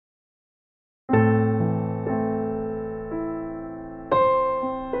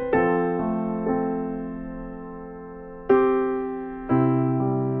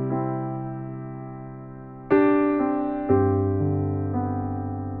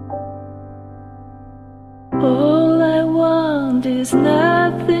All I want is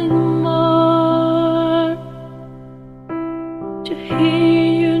nothing more, to hear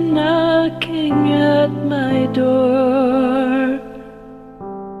you knocking at my door.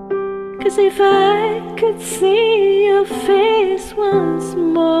 'Cause if I could see your face once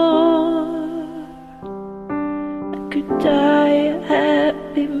more, I could die a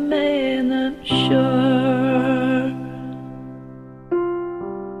happy man, I'm sure.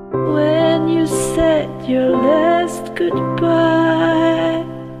 When you said your last goodbye,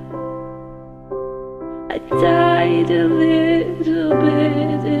 I died a little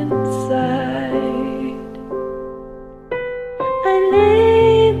bit inside. I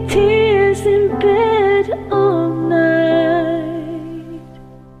lay in tears in bed all night,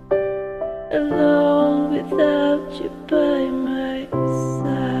 alone without you by my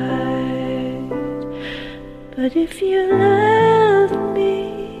side. But if you loved me,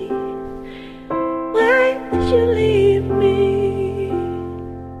 why did you leave me?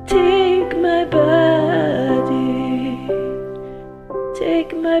 Take my body,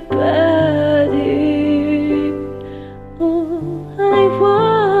 take my body. All I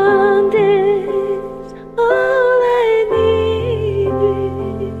want is, all I need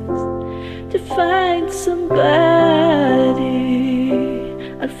is to find somebody.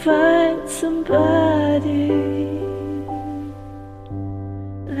 I'll find somebody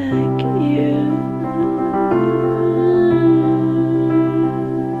like